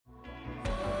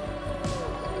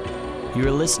You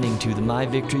are listening to the My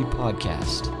Victory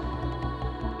Podcast.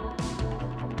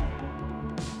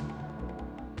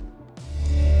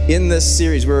 In this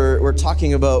series, we're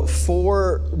talking about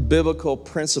 4 biblical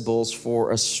principles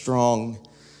for a strong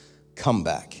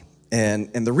comeback. And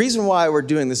the reason why we're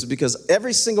doing this is because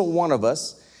every single one of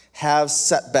us have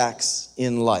setbacks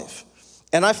in life.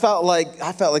 And I felt like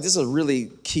this is a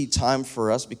really key time for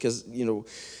us because,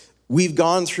 we've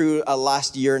gone through a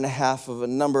last year and a half of a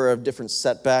number of different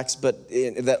setbacks, but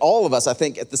that all of us, I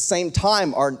think, at the same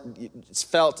time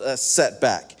felt a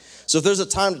setback. So if there's a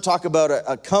time to talk about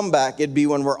a comeback, it'd be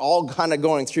when we're all kind of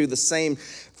going through the same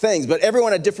things, but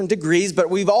everyone at different degrees, but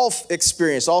we've all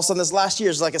experienced. All of a sudden this last year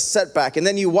is like a setback. And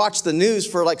then you watch the news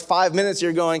for like 5 minutes,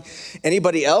 you're going,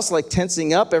 anybody else like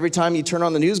tensing up every time you turn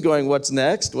on the news going, what's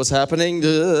next? What's happening?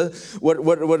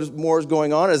 What more is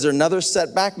going on? Is there another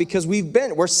setback? Because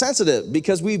we're sensitive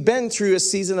because we've been through a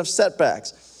season of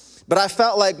setbacks. But I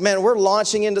felt like, man, we're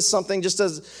launching into something just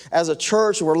as a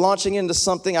church. We're launching into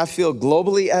something I feel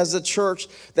globally as a church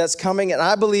that's coming. And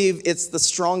I believe it's the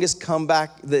strongest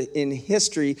comeback in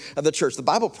history of the church. The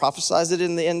Bible prophesies it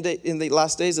in the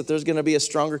last days that there's going to be a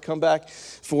stronger comeback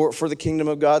for the kingdom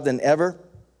of God than ever.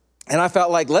 And I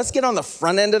felt like, let's get on the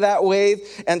front end of that wave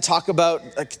and talk about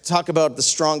the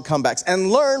strong comebacks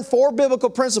and learn 4 biblical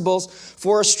principles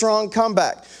for a strong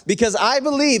comeback. Because I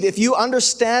believe if you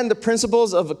understand the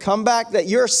principles of a comeback, that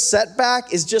your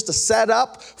setback is just a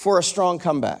setup for a strong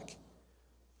comeback.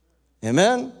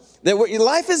 Amen? That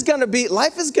life is going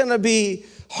to be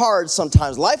hard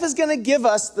sometimes. Life is going to give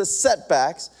us the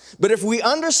setbacks. But if we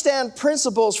understand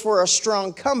principles for a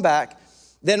strong comeback,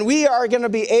 then we are going to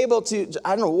be able to,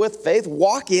 with faith,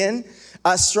 walk in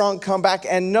a strong comeback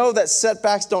and know that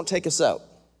setbacks don't take us out.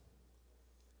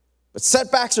 But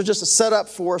setbacks are just a setup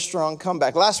for a strong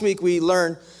comeback. Last week we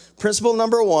learned principle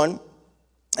number 1,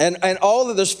 and all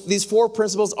of these 4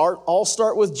 principles all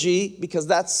start with G because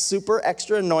that's super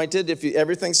extra anointed. If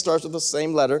everything starts with the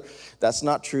same letter, that's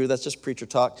not true. That's just preacher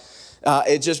talk.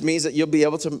 It just means that you'll be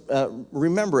able to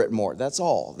remember it more. That's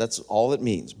all. That's all it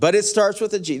means. But it starts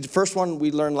with a G. The first one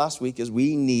we learned last week is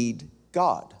we need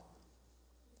God.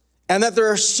 And that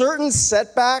there are certain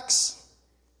setbacks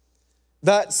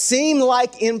that seem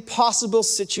like impossible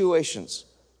situations.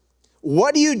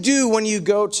 What do you do when you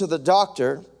go to the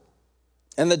doctor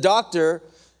and the doctor,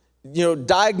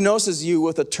 diagnoses you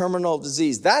with a terminal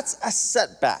disease? That's a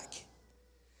setback.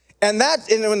 And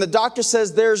when the doctor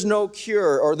says there's no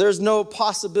cure or there's no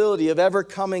possibility of ever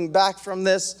coming back from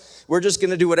this, we're just going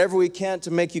to do whatever we can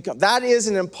to make you come. That is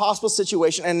an impossible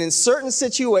situation. And in certain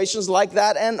situations like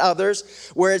that and others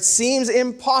where it seems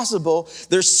impossible,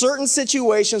 there's certain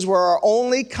situations where our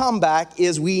only comeback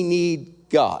is we need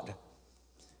God.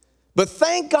 But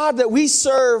thank God that we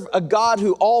serve a God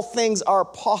who all things are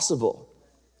possible.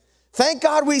 Thank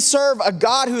God we serve a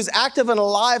God who's active and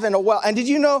alive and well. And did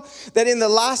you know that in the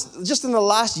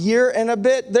last year and a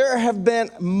bit, there have been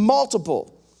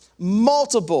multiple,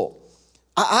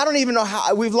 I don't even know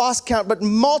how, we've lost count, but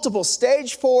multiple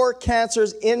stage 4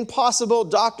 cancers, impossible,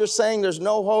 doctors saying there's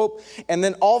no hope. And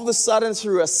then all of a sudden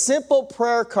through a simple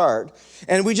prayer card,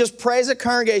 and we just pray as a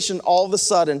congregation, all of a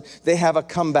sudden they have a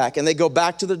comeback and they go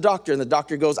back to the doctor and the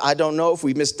doctor goes, I don't know if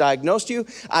we misdiagnosed you.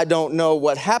 I don't know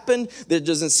what happened. There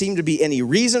doesn't seem to be any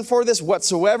reason for this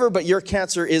whatsoever, but your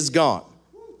cancer is gone.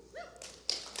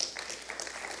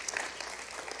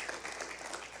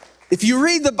 If you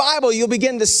read the Bible, you'll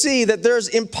begin to see that there's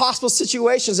impossible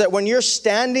situations that when you're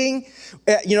standing,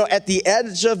 at the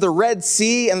edge of the Red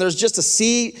Sea and there's just a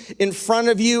sea in front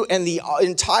of you and the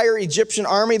entire Egyptian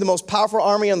army, the most powerful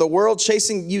army in the world,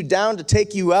 chasing you down to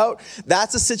take you out,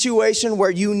 that's a situation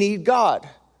where you need God.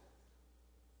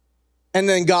 And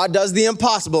then God does the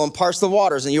impossible and parts the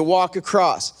waters and you walk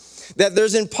across. That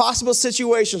there's impossible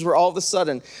situations where all of a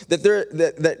sudden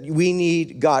that we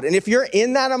need God. And if you're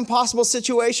in that impossible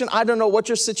situation, I don't know what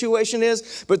your situation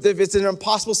is, but if it's an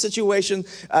impossible situation,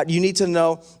 you need to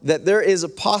know that there is a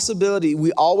possibility.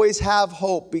 We always have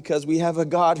hope because we have a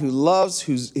God who loves,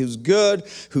 who's good,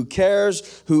 who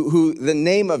cares, who the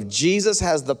name of Jesus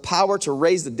has the power to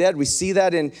raise the dead. We see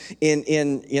that in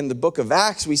the book of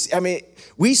Acts.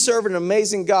 We serve an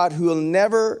amazing God who will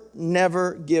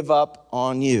never give up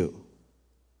on you.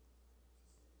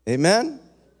 Amen?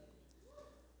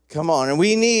 Come on.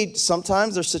 And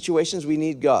sometimes there's situations we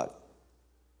need God.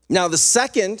 Now the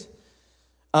second,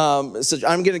 so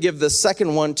I'm going to give the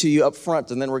second one to you up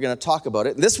front and then we're going to talk about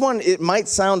it. This one, it might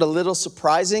sound a little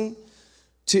surprising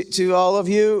to all of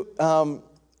you,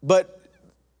 but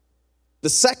the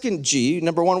second G,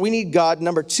 number 1, we need God.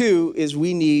 Number 2 is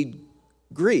we need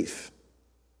grief.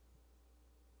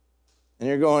 And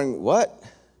you're going, what?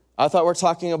 I thought we're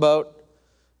talking about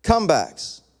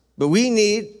comebacks. But we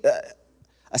need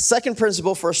a second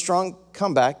principle for a strong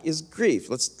comeback is grief.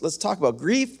 Let's talk about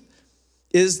grief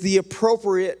is the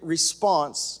appropriate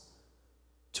response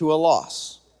to a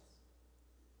loss.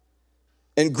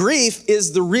 And grief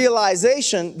is the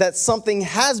realization that something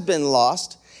has been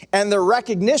lost and the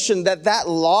recognition that that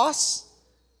loss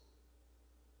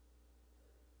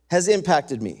has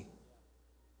impacted me.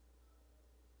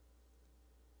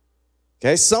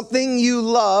 Okay, something you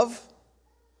love,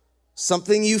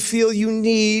 something you feel you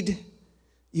need,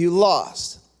 you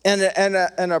lost. And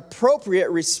an appropriate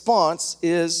response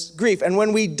is grief. And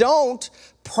when we don't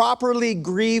properly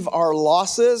grieve our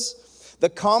losses, the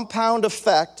compound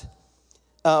effect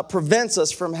prevents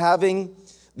us from having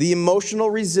the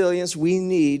emotional resilience we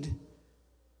need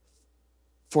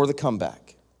for the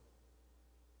comeback.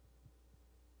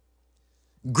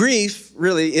 Grief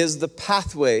really is the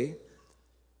pathway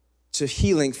to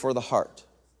healing for the heart.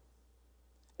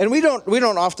 And we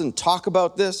don't often talk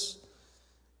about this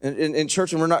in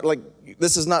church, and we're not like,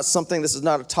 this is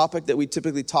not a topic that we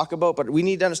typically talk about, but we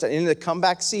need to understand, in the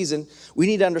comeback season, we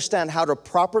need to understand how to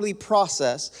properly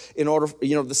process in order,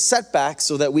 the setbacks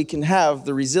so that we can have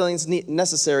the resilience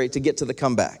necessary to get to the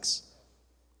comebacks.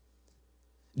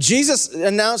 Jesus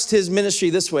announced his ministry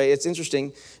this way. It's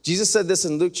interesting. Jesus said this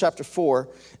in Luke chapter 4.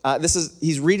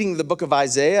 He's reading the book of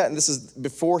Isaiah, and this is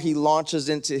before he launches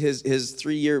into his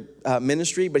 3-year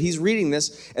ministry. But he's reading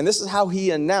this, and this is how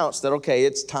he announced that, okay,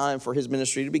 it's time for his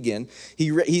ministry to begin.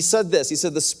 He said this. He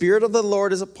said, "The Spirit of the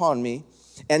Lord is upon me,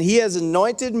 and he has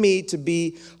anointed me to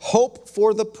be hope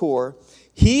for the poor,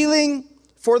 healing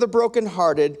for the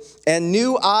brokenhearted, and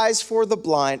new eyes for the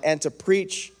blind, and to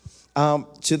preach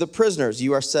to the prisoners,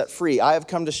 you are set free. I have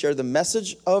come to share the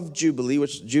message of Jubilee,"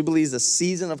 which Jubilee is a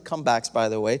season of comebacks, by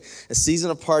the way, a season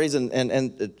of parties and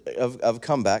of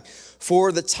comeback.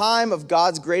 "For the time of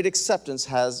God's great acceptance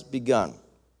has begun."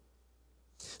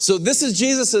 So this is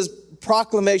Jesus's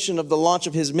proclamation of the launch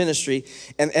of his ministry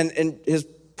and his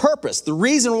purpose. The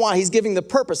reason why he's giving the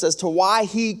purpose as to why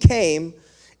he came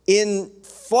in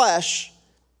flesh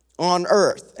on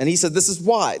earth. And he said, this is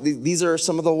why. These are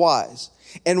some of the whys.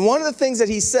 And one of the things that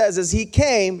he says is he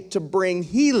came to bring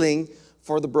healing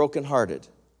for the brokenhearted.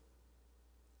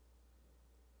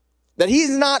 That he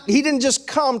didn't just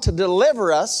come to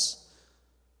deliver us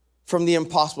from the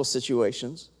impossible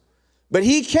situations, but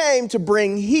he came to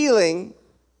bring healing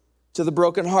to the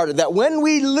brokenhearted. That when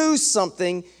we lose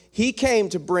something, he came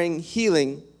to bring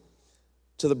healing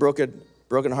to the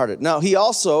brokenhearted. Now, he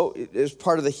also, as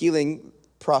part of the healing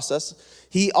process,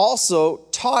 he also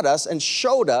taught us and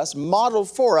showed us, modeled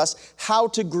for us, how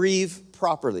to grieve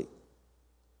properly.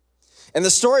 And the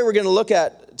story we're going to look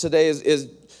at today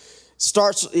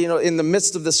starts, in the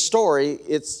midst of the story.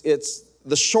 It's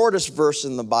the shortest verse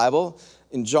in the Bible,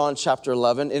 in John chapter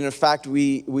 11. And in fact,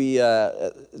 we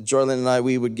Joylyn and I,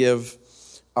 we would give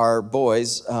our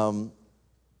boys,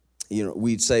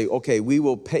 we'd say, okay, we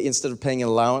will pay, instead of paying an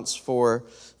allowance for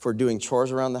doing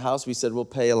chores around the house, we said we'll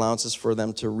pay allowances for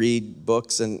them to read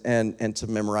books and to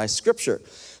memorize scripture.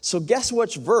 So guess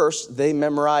which verse they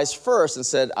memorized first and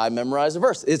said, I memorized a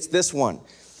verse. It's this one.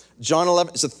 John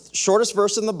 11, it's the shortest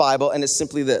verse in the Bible, and it's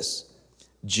simply this: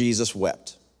 Jesus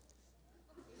wept.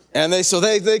 And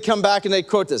they come back and they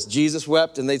quote this, Jesus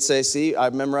wept, and they'd say, see,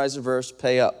 I memorized a verse,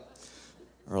 pay up.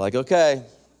 We're like, okay.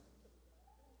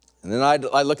 And then I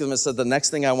look at them and said, the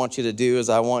next thing I want you to do is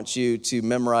I want you to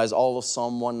memorize all of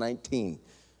Psalm 119.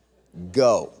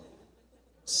 Go.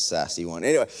 Sassy one.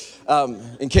 Anyway,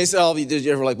 in case all of you did,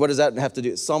 you ever like, what does that have to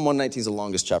do? Psalm 119 is the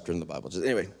longest chapter in the Bible.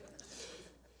 Anyway,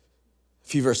 a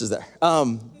few verses there.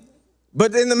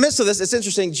 But in the midst of this, it's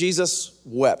interesting, Jesus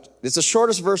wept. It's the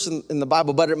shortest verse in the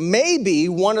Bible, but it may be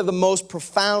one of the most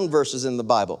profound verses in the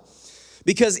Bible.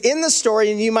 Because in the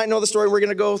story, and you might know the story, we're going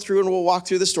to go through and we'll walk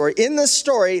through the story. In this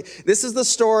story, this is the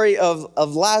story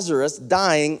of Lazarus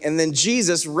dying, and then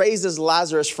Jesus raises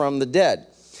Lazarus from the dead.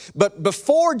 But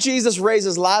before Jesus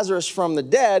raises Lazarus from the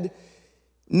dead,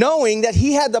 knowing that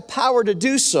he had the power to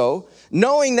do so,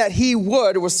 knowing that he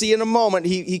would, we'll see in a moment,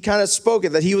 he kind of spoke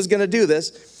it, that he was going to do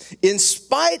this, in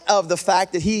spite of the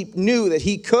fact that he knew that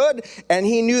he could and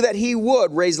he knew that he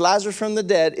would raise Lazarus from the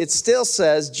dead, it still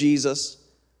says Jesus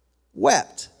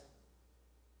wept.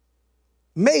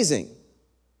 Amazing.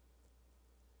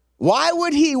 Why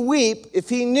would he weep if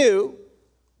he knew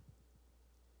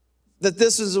that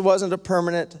this wasn't a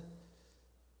permanent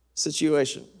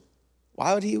situation?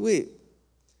 Why would he weep?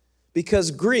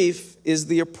 Because grief is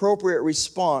the appropriate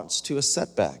response to a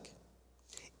setback.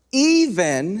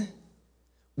 Even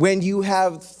when you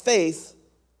have faith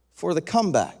for the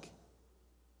comeback.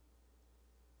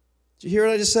 Did you hear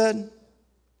what I just said?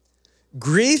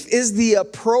 Grief is the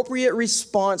appropriate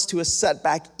response to a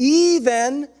setback,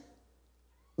 even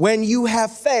when you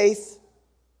have faith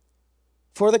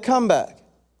for the comeback.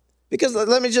 Because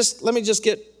let me just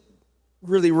get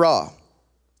really raw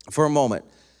for a moment.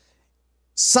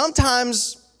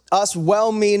 Sometimes us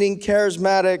well-meaning,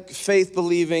 charismatic,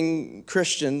 faith-believing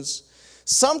Christians,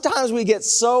 sometimes we get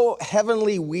so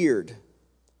heavenly weird.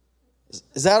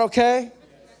 Is that okay?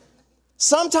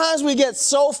 Sometimes we get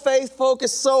so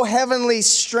faith-focused, so heavenly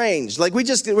strange. Like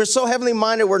we're so heavenly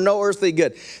minded, we're no earthly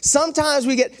good. Sometimes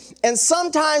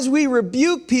we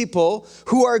rebuke people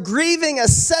who are grieving a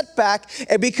setback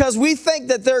because we think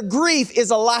that their grief is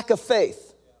a lack of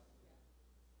faith.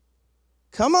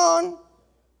 Come on.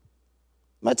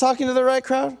 Am I talking to the right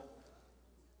crowd?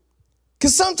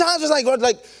 Because sometimes it's like,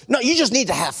 no, you just need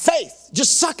to have faith.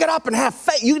 Just suck it up and have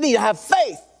faith. You need to have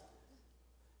faith.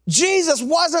 Jesus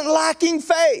wasn't lacking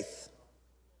faith,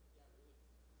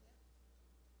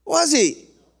 was he?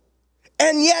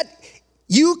 And yet,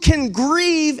 you can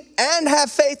grieve and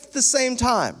have faith at the same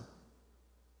time.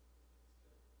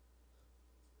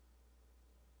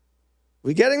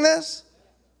 We getting this?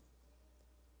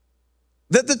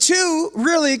 That the two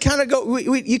really kind of go,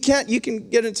 you can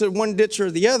get into one ditch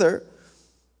or the other,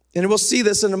 and we'll see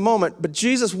this in a moment, but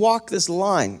Jesus walked this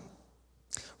line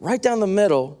right down the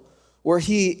middle where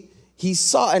he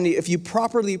saw, and if you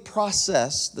properly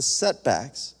process the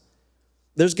setbacks,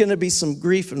 there's going to be some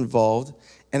grief involved,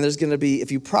 and there's going to be,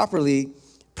 if you properly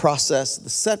process the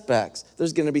setbacks,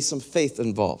 there's going to be some faith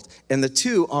involved, and the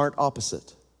two aren't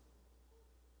opposite.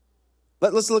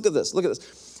 Let's look at this. Look at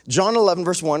this. John 11,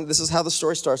 verse 1, this is how the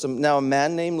story starts. Now a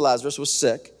man named Lazarus was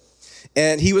sick,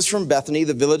 and he was from Bethany,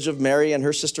 the village of Mary and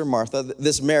her sister Martha.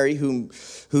 This Mary,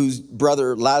 whose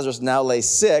brother Lazarus now lay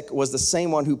sick, was the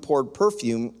same one who poured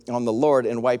perfume on the Lord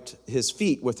and wiped his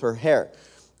feet with her hair,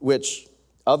 which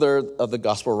other of the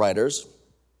gospel writers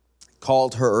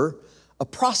called her a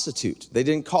prostitute. They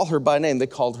didn't call her by name, they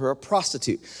called her a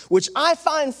prostitute, which I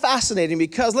find fascinating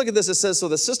because look at this, it says, so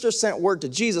the sister sent word to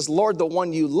Jesus, Lord, the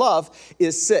one you love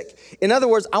is sick. In other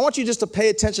words, I want you just to pay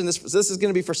attention. This is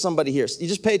going to be for somebody here. You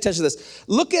just pay attention to this.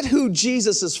 Look at who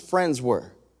Jesus' friends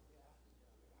were.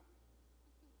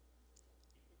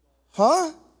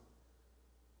 Huh?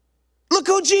 Look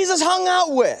who Jesus hung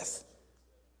out with.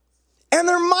 And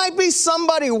there might be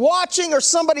somebody watching or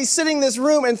somebody sitting in this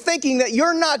room and thinking that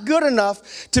you're not good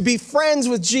enough to be friends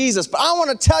with Jesus. But I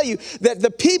want to tell you that the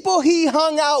people he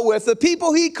hung out with, the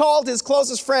people he called his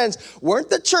closest friends, weren't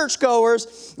the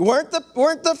churchgoers, weren't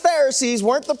the Pharisees,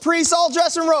 weren't the priests all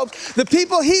dressed in robes. The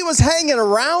people he was hanging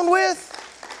around with,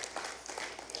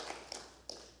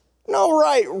 no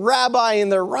right rabbi in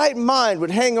their right mind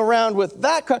would hang around with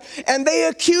that. And they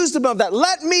accused him of that.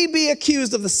 Let me be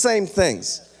accused of the same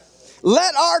things.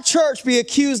 Let our church be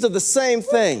accused of the same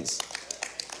things.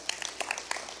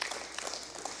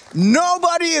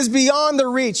 Nobody is beyond the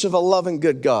reach of a loving,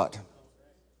 good God.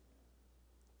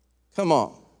 Come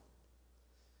on.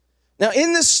 Now,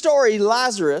 in this story,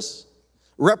 Lazarus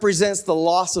represents the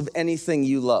loss of anything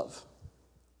you love.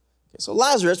 Okay, so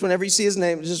Lazarus, whenever you see his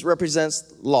name, it just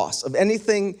represents loss of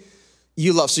anything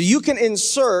you love. So you can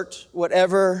insert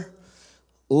whatever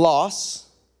loss,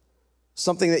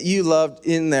 something that you loved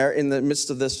in there in the midst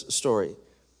of this story.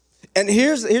 And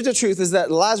here's the truth, is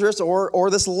that Lazarus or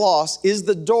this loss is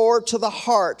the door to the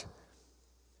heart.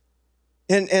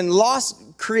 And loss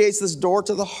creates this door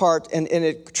to the heart, and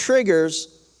it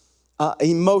triggers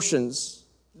emotions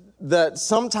that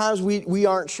sometimes we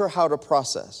aren't sure how to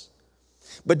process.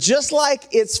 But just like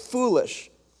it's foolish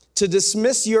to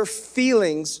dismiss your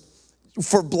feelings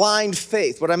for blind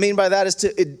faith. What I mean by that is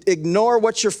to ignore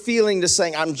what you're feeling to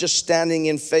saying, I'm just standing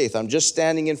in faith. I'm just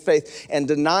standing in faith, and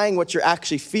denying what you're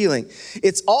actually feeling.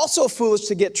 It's also foolish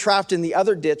to get trapped in the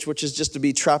other ditch, which is just to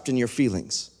be trapped in your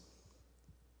feelings.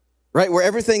 Right? Where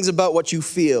everything's about what you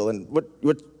feel and what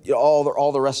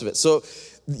all the rest of it. So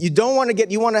you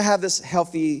want to have this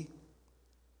healthy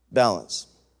balance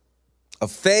of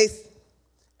faith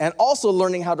and also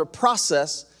learning how to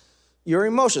process your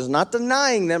emotions, not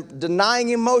denying them. Denying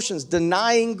emotions,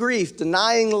 denying grief,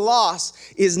 denying loss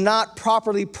is not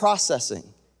properly processing.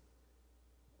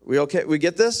 We okay? We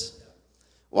get this?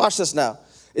 Watch this now.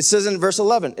 It says in verse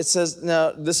 11, it says,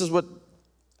 now this is what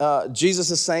Jesus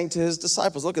is saying to his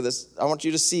disciples. Look at this. I want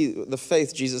you to see the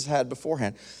faith Jesus had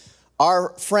beforehand. Our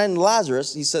friend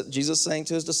Lazarus, he said, Jesus saying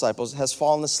to his disciples, has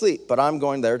fallen asleep, but I'm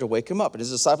going there to wake him up. And his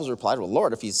disciples replied, well,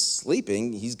 Lord, if he's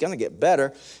sleeping, he's going to get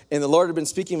better. And the Lord had been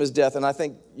speaking of his death. And I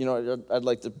think, I'd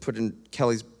like to put in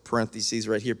Kelly's parentheses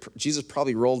right here. Jesus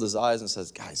probably rolled his eyes and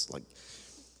says, guys,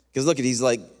 because look at, he's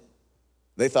like,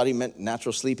 They thought he meant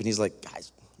natural sleep, and he's like,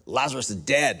 guys, Lazarus is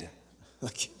dead.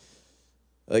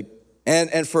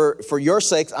 And for your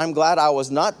sakes, I'm glad I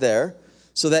was not there,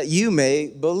 so that you may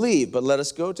believe. But let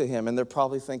us go to him. And they're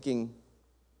probably thinking,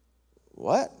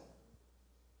 what?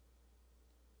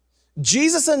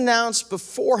 Jesus announced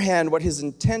beforehand what his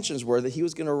intentions were, that he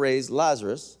was going to raise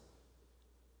Lazarus.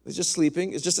 He's just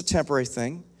sleeping. It's just a temporary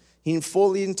thing. He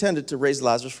fully intended to raise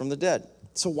Lazarus from the dead.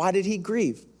 So why did he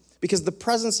grieve? Because the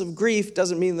presence of grief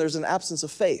doesn't mean there's an absence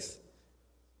of faith.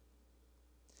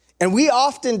 And we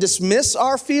often dismiss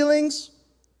our feelings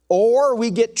or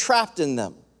we get trapped in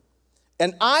them.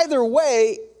 And either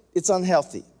way, it's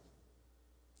unhealthy.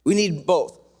 We need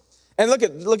both. And look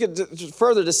at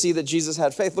further to see that Jesus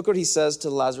had faith. Look what he says to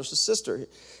Lazarus' sister.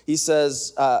 He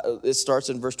says, it starts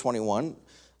in verse 21.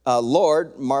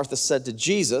 Lord, Martha said to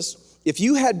Jesus, if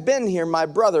you had been here, my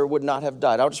brother would not have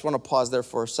died. I just want to pause there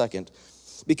for a second.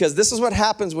 Because this is what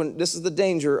happens this is the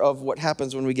danger of what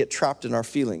happens when we get trapped in our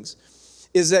feelings.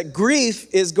 Is that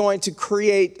grief is going to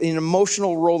create an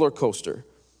emotional roller coaster.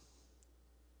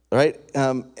 Right?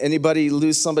 Anybody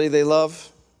lose somebody they love?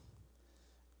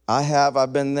 I have.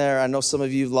 I've been there. I know some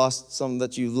of you have lost some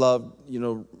that you loved,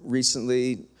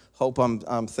 recently. Hope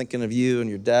I'm thinking of you and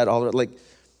your dad. All that. Like,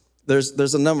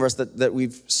 there's a number of us that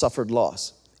we've suffered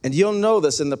loss, and you'll know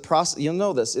this in the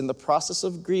process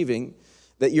of grieving,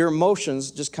 that your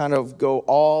emotions just kind of go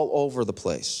all over the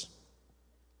place,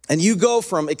 and you go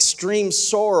from extreme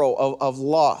sorrow of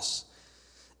loss,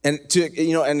 and to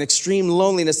an extreme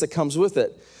loneliness that comes with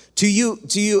it, to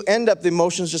you end up the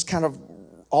emotions just kind of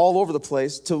all over the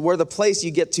place, to where the place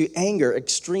you get to anger,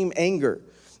 extreme anger,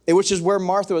 which is where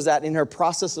Martha was at in her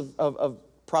process of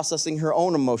processing her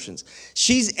own emotions.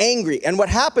 She's angry. And what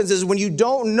happens is when you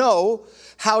don't know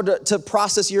how to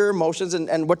process your emotions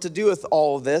and what to do with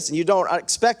all of this, and you don't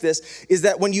expect this, is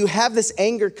that when you have this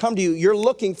anger come to you, you're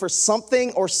looking for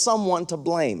something or someone to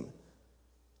blame.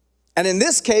 And in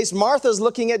this case, Martha's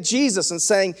looking at Jesus and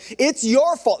saying, it's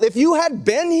your fault. If you had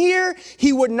been here,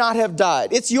 he would not have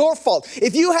died. It's your fault.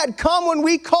 If you had come when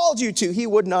we called you to, he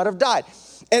would not have died.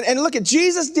 And look at,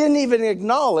 Jesus didn't even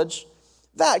acknowledge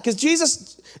that, because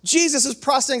Jesus is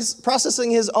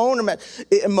processing his own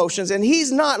emotions, and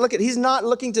he's not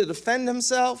looking to defend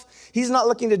himself. He's not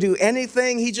looking to do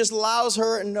anything. He just allows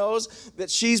her and knows that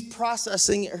she's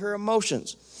processing her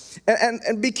emotions.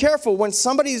 And be careful when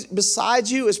somebody beside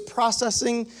you is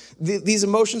processing these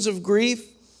emotions of grief.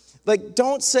 Like,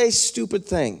 don't say stupid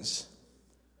things.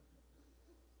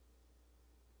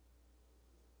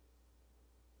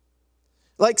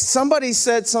 Like, somebody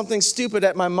said something stupid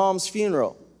at my mom's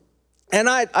funeral. And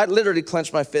I literally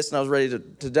clenched my fist and I was ready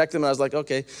to deck them. And I was like,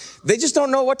 okay, they just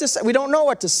don't know what to say. We don't know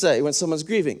what to say when someone's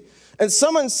grieving. And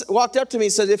someone walked up to me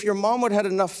and said, if your mom would have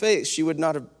had enough faith, she would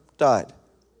not have died.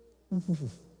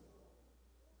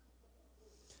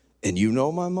 And you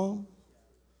know my mom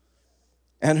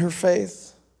and her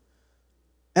faith.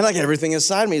 And like everything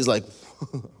inside me is like,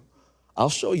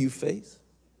 I'll show you faith.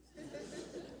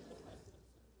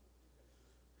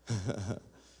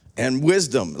 And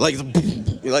wisdom. Like,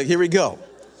 here we go.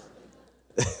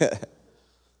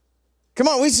 Come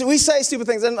on, we say stupid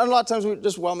things. And a lot of times we're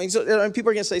just well-meaning. So,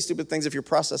 people are going to say stupid things if you're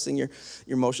processing your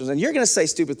emotions. And you're going to say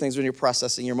stupid things when you're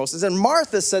processing your emotions. And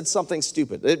Martha said something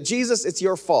stupid. Jesus, it's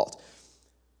your fault.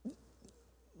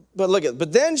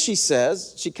 But then she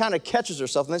says, she kind of catches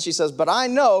herself, and then she says, but I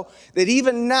know that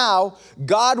even now,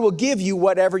 God will give you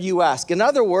whatever you ask. In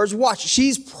other words, watch,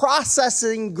 she's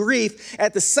processing grief.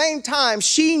 At the same time,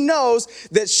 she knows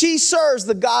that she serves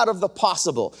the God of the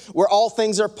possible, where all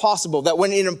things are possible, that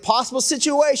when in impossible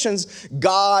situations,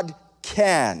 God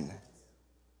can.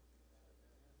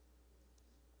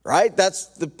 Right? That's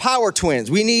the power twins.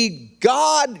 We need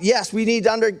God. Yes, we need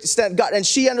to understand God, and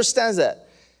she understands that.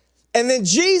 And then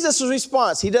Jesus'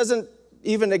 response, he doesn't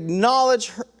even acknowledge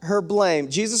her blame.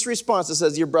 Jesus' response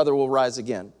says, your brother will rise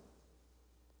again.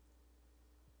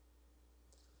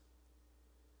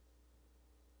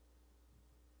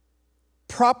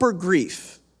 Proper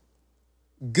grief,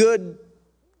 good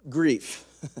grief,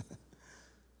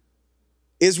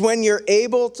 is when you're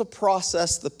able to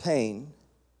process the pain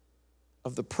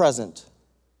of the present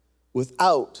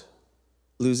without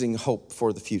losing hope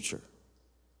for the future.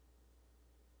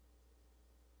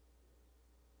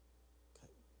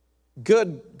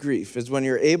 Good grief is when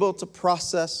you're able to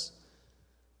process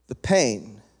the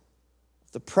pain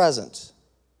of the present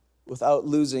without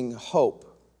losing hope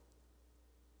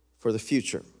for the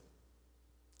future.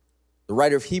 The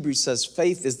writer of Hebrews says,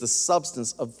 faith is the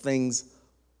substance of things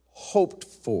hoped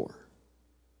for.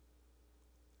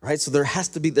 Right? So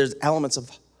there's elements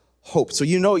of hope. So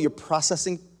you're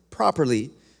processing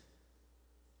properly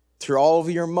through all of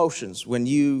your emotions, when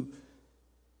you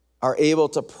are able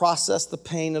to process the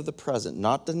pain of the present,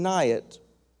 not deny it,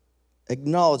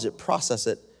 acknowledge it, process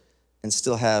it, and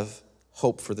still have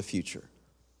hope for the future.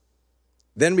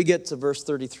 Then we get to verse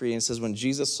 33, and it says, when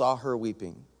Jesus saw her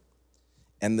weeping,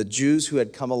 and the Jews who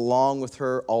had come along with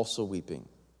her also weeping,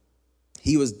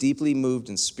 he was deeply moved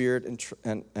in spirit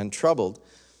and troubled.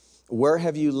 Where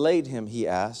have you laid him, he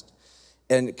asked.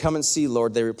 And come and see,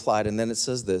 Lord, they replied. And then it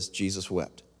says this, Jesus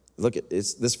wept. Look at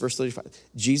this verse 35.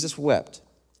 Jesus wept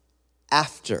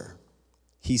after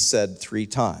he said 3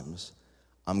 times,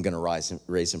 I'm going to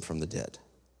raise him from the dead.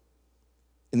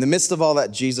 In the midst of all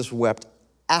that, Jesus wept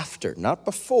after, not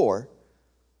before,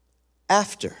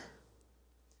 after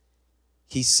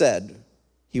he said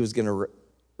he was going to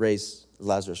raise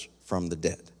Lazarus from the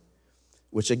dead.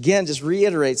 Which again just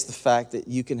reiterates the fact that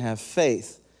you can have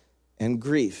faith and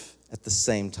grief at the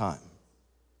same time.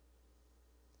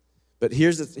 But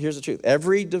here's the truth.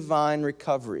 Every divine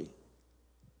recovery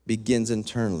begins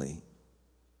internally.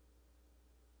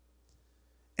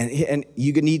 And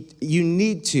you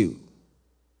need to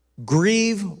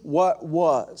grieve what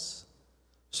was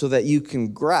so that you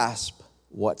can grasp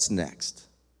what's next.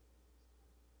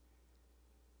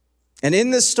 And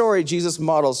in this story, Jesus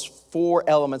models 4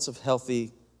 elements of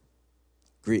healthy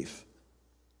grief.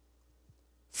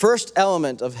 First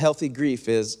element of healthy grief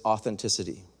is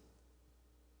authenticity.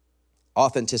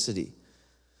 Authenticity.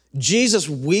 Jesus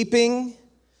weeping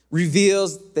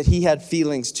reveals that he had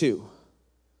feelings too.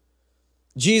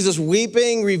 Jesus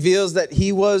weeping reveals that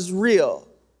he was real.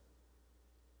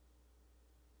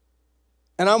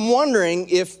 And I'm wondering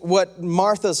if what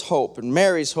Martha's hope and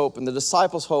Mary's hope and the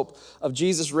disciples' hope of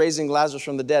Jesus raising Lazarus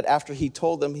from the dead after he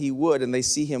told them he would and they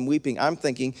see him weeping, I'm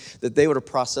thinking that they would have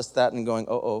processed that and going,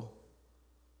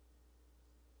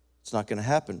 it's not going to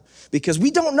happen. Because we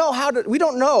don't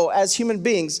know as human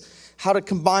beings how to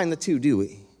combine the two, do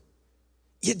we?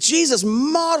 Yet Jesus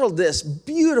modeled this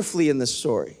beautifully in this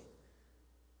story.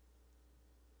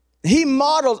 He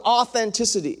modeled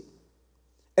authenticity.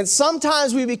 And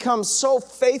sometimes we become so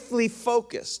faithfully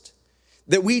focused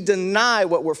that we deny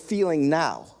what we're feeling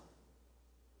now.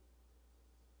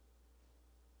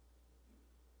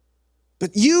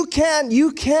 But you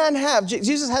can have,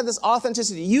 Jesus had this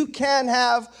authenticity. You can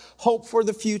have hope for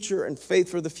the future and faith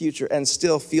for the future and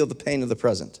still feel the pain of the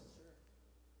present.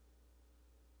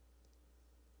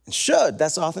 And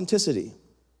that's authenticity.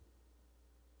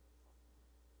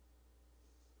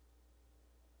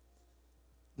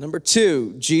 Number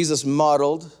 2, Jesus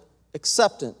modeled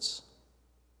acceptance.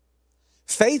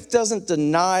 Faith doesn't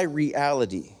deny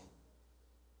reality.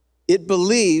 It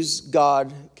believes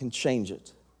God can change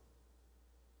it.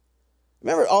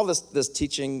 Remember all this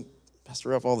teaching, Pastor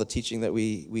Ralph, all the teaching that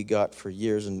we got for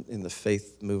years in the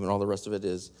faith movement, all the rest of it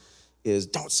is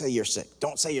don't say you're sick.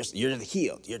 Don't say you're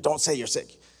healed. Don't say you're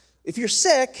sick. If you're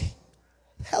sick,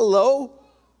 hello.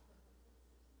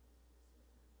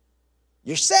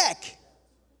 You're sick.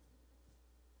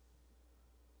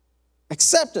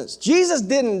 Acceptance. Jesus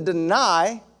didn't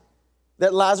deny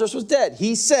that Lazarus was dead.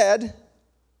 He said,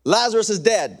 Lazarus is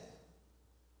dead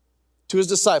to his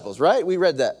disciples, right? We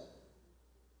read that.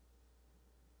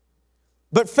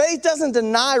 But faith doesn't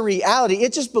deny reality.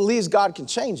 It just believes God can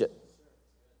change it.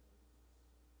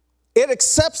 It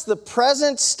accepts the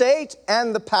present state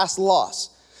and the past loss,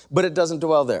 but it doesn't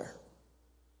dwell there.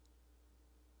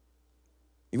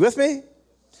 You with me?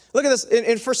 Look at this.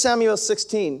 In 1 Samuel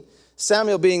 16,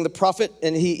 Samuel being the prophet,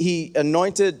 and he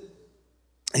anointed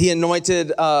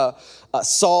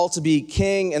Saul to be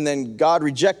king, and then God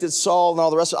rejected Saul and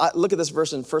all the rest of it. Look at this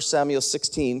verse in 1 Samuel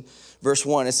 16, verse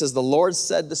 1. It says, the Lord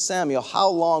said to Samuel, how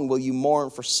long will you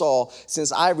mourn for Saul,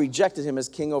 since I rejected him as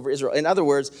king over Israel? In other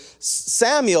words,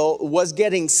 Samuel was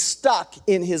getting stuck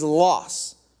in his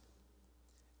loss.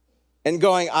 And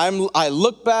going, I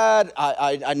look bad,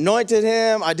 I anointed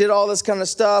him, I did all this kind of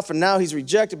stuff, and now he's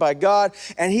rejected by God,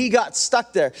 and he got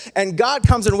stuck there. And God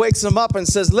comes and wakes him up and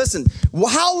says, listen,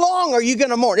 how long are you going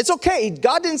to mourn? It's okay.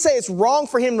 God didn't say it's wrong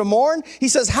for him to mourn. He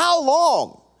says, how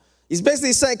long? He's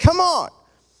basically saying, come on.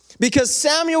 Because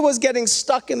Samuel was getting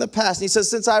stuck in the past. And he says,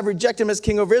 since I've rejected him as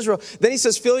king over Israel, then he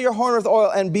says, fill your horn with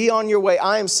oil and be on your way.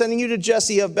 I am sending you to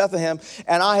Jesse of Bethlehem,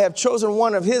 and I have chosen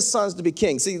one of his sons to be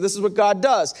king. See, this is what God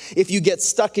does. If you get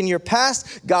stuck in your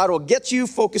past, God will get you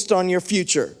focused on your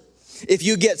future. If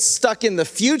you get stuck in the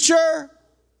future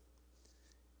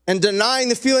and denying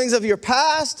the feelings of your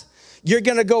past, you're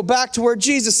going to go back to where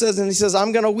Jesus says, and he says,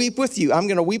 I'm going to weep with you. I'm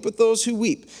going to weep with those who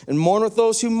weep and mourn with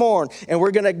those who mourn. And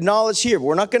we're going to acknowledge here,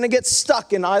 we're not going to get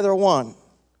stuck in either one.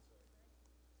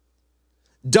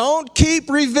 Don't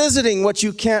keep revisiting what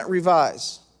you can't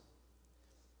revise.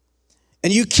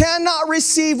 And you cannot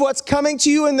receive what's coming to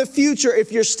you in the future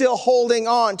if you're still holding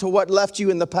on to what left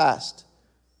you in the past.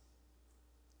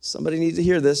 Somebody needs to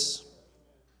hear this.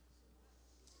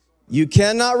 You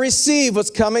cannot receive what's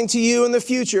coming to you in the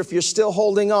future if you're still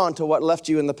holding on to what left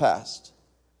you in the past.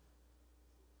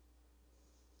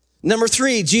 Number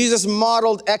 3, Jesus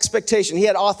modeled expectation. He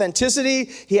had authenticity,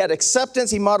 he had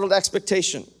acceptance, he modeled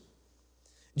expectation.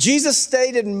 Jesus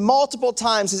stated multiple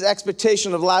times his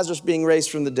expectation of Lazarus being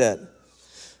raised from the dead.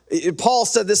 Paul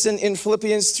said this in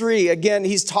Philippians 3. Again,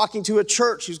 he's talking to a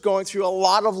church who's going through a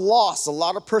lot of loss, a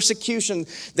lot of persecution.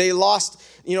 They lost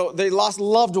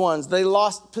loved ones. They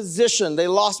lost position. They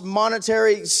lost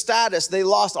monetary status. They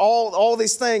lost all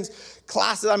these things.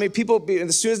 Classes. I mean, people,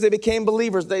 as soon as they became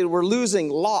believers, they were losing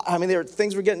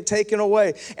things were getting taken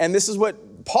away. And this is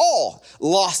what Paul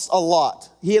lost a lot.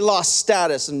 He had lost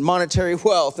status and monetary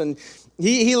wealth, and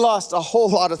he lost a whole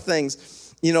lot of things.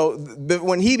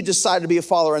 When he decided to be a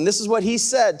follower, and this is what he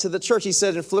said to the church. He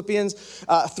said in Philippians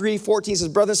 3:14, he says,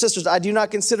 brothers and sisters, I do not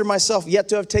consider myself yet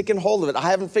to have taken hold of it. I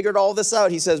haven't figured all this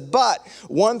out. He says, but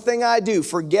one thing I do,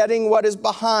 forgetting what is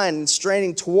behind and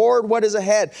straining toward what is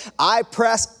ahead, I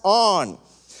press on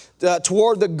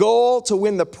toward the goal to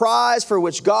win the prize for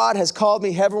which God has called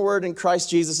me heavenward in Christ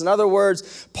Jesus. In other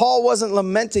words, Paul wasn't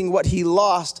lamenting what he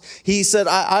lost. He said,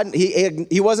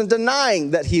 he wasn't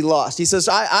denying that he lost. He says,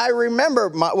 I remember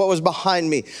what was behind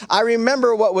me. I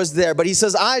remember what was there. But he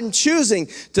says, I'm choosing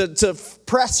to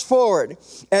press forward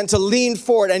and to lean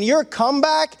forward. And your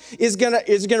comeback is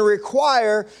gonna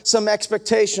require some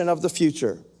expectation of the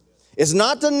future. It's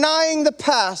not denying the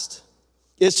past.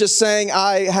 It's just saying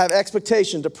I have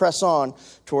expectation to press on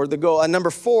toward the goal. And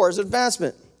number 4 is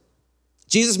advancement.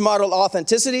 Jesus modeled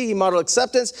authenticity. He modeled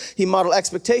acceptance. He modeled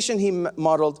expectation. He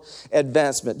modeled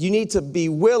advancement. You need to be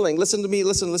willing. Listen to me.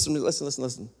 Listen. This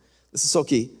is so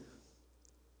key.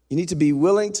 You need to be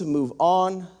willing to move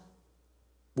on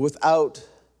without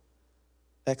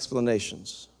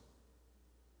explanations.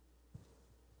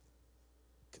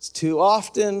 Because too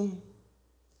often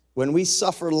when we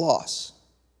suffer loss,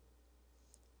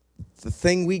 the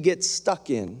thing we get stuck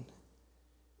in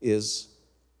is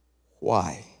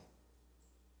why?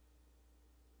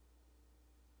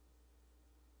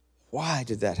 Why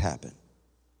did that happen?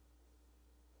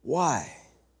 Why?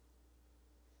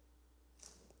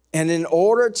 And in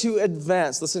order to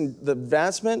advance, listen, the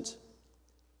advancement,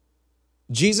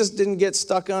 Jesus didn't get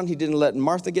stuck on. He didn't let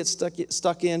Martha get stuck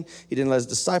in. He didn't let his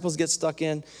disciples get stuck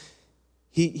in.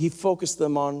 He focused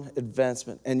them on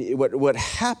advancement. And what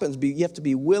happens, you have to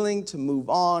be willing to move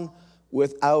on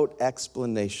without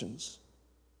explanations.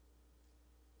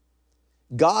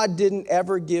 God didn't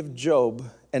ever give Job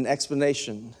an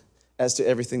explanation as to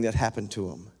everything that happened to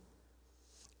him.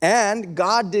 And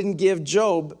God didn't give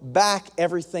Job back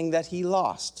everything that he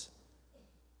lost.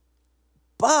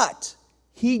 But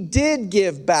he did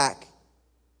give back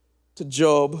to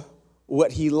Job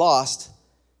what he lost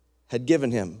had given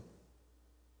him.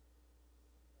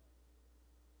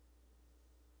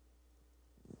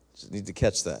 Just need to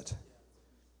catch that.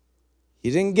 He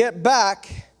didn't get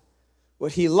back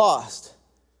what he lost,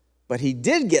 but he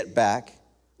did get back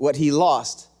what he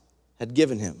lost had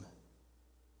given him.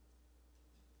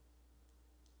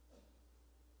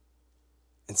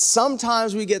 And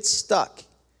sometimes we get stuck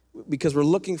because we're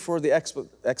looking for the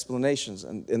explanations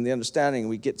and the understanding.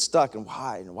 We get stuck and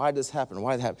why did this happen?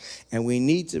 Why did that happen? And we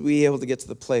need to be able to get to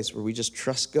the place where we just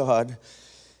trust God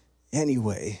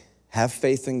anyway. Have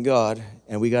faith in God,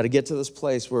 and we got to get to this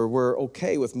place where we're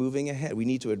okay with moving ahead. We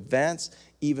need to advance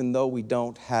even though we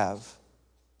don't have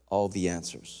all the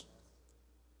answers.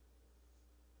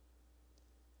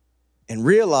 And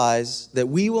realize that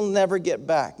we will never get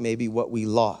back maybe what we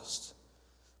lost.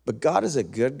 But God is a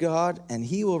good God, and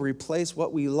he will replace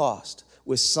what we lost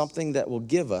with something that will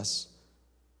give us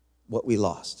what we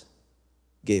lost,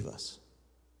 gave us.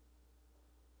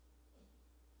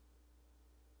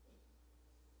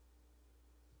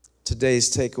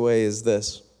 Today's takeaway is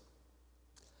this.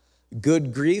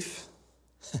 Good grief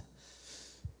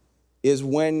is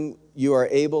when you are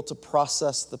able to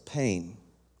process the pain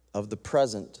of the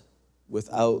present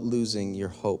without losing your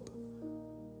hope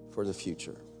for the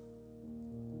future.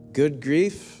 Good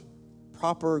grief,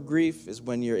 proper grief, is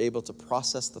when you're able to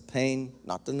process the pain,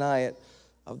 not deny it,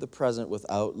 of the present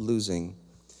without losing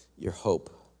your hope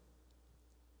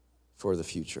for the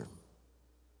future.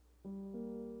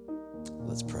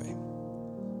 Let's pray.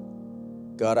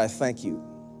 God, I thank you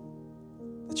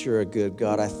that you're a good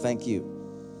God. I thank you.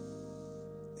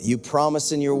 You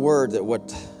promise in your word that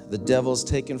what the devil's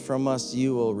taken from us,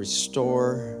 you will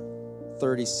restore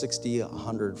 30, 60,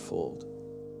 100-fold.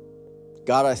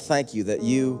 God, I thank you that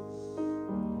you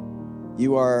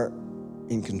You are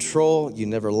in control. You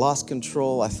never lost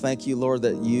control. I thank you, Lord,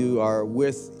 that you are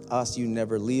with us. You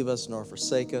never leave us nor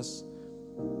forsake us.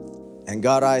 And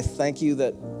God, I thank you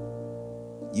that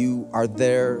you are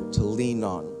there to lean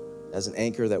on as an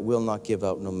anchor that will not give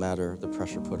out no matter the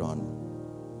pressure put on.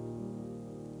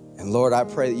 And Lord, I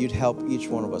pray that you'd help each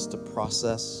one of us to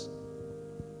process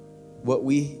what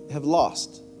we have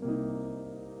lost.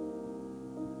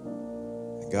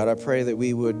 And God, I pray that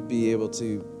we would be able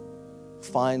to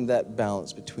find that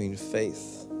balance between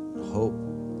faith and hope,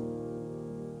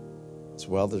 as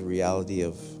well as the reality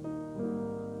of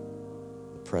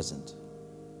the present.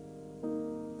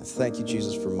 I thank you,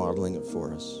 Jesus, for modeling it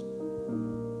for us.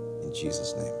 In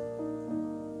Jesus' name,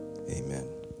 amen.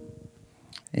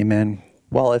 Amen.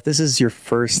 Well, if this is your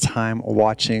first time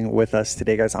watching with us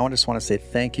today, guys, I just want to say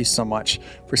thank you so much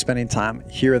for spending time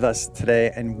here with us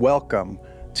today, and welcome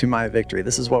to My Victory.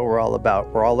 This is what we're all about.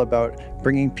 We're all about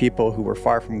bringing people who were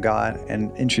far from God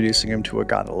and introducing them to a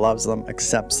God that loves them,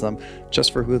 accepts them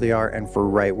just for who they are and for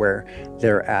right where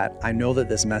they're at. I know that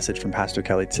this message from Pastor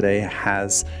Kelly today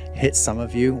has hit some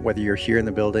of you, whether you're here in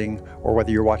the building or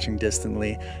whether you're watching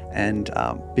distantly. And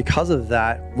because of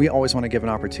that, we always want to give an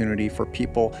opportunity for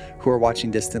people who are watching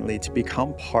distantly to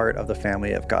become part of the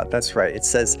family of God. That's right. It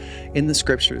says in the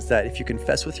scriptures that if you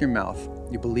confess with your mouth,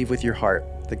 you believe with your heart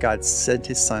that God sent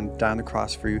his son down the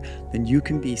cross for you, then you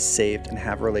can be saved and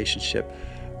have a relationship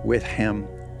with him.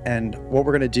 And what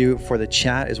we're going to do for the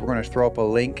chat is we're going to throw up a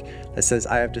link that says,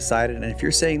 I have decided. And if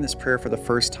you're saying this prayer for the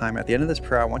first time, at the end of this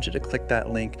prayer, I want you to click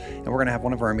that link, and we're going to have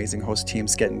one of our amazing host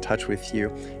teams get in touch with you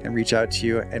and reach out to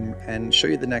you and show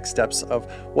you the next steps of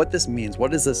what this means.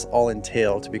 What does this all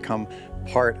entail to become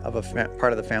part of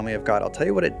the family of God? I'll tell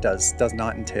you what it does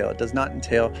not entail. It does not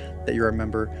entail that you're a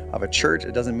member of a church.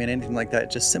 It doesn't mean anything like that. It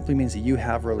just simply means that you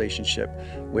have a relationship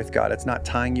with God. It's not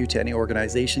tying you to any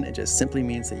organization. It just simply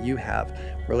means that you have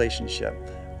a relationship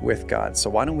with God. So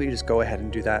why don't we just go ahead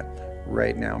and do that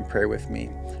right now and pray with me.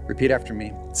 Repeat after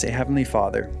me. Say, Heavenly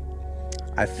Father,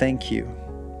 I thank you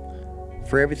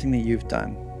for everything that you've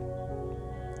done.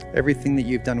 Everything that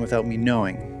you've done without me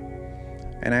knowing.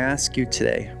 And I ask you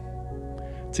today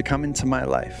to come into my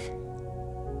life,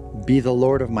 be the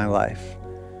Lord of my life,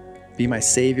 be my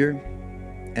Savior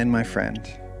and my friend.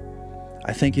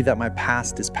 I thank you that my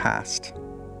past is past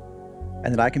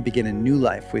and that I can begin a new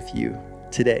life with you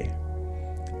today.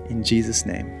 In Jesus'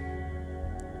 name,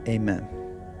 amen.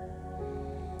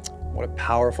 What a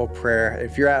powerful prayer.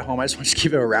 If you're at home, I just want you to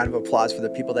give a round of applause for the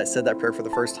people that said that prayer for the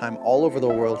first time all over the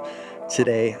world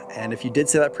today. And if you did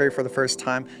say that prayer for the first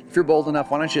time, if you're bold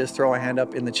enough, why don't you just throw a hand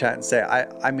up in the chat and say,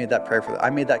 I made that prayer I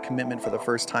made that commitment for the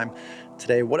first time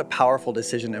today. What a powerful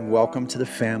decision, and welcome to the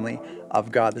family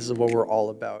of God. This is what we're all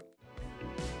about.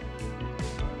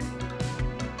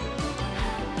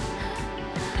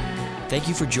 Thank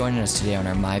you for joining us today on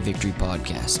our My Victory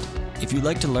podcast. If you'd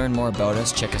like to learn more about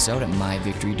us, check us out at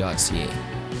myvictory.ca.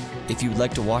 If you'd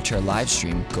like to watch our live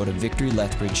stream, go to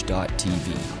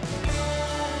victorylethbridge.tv.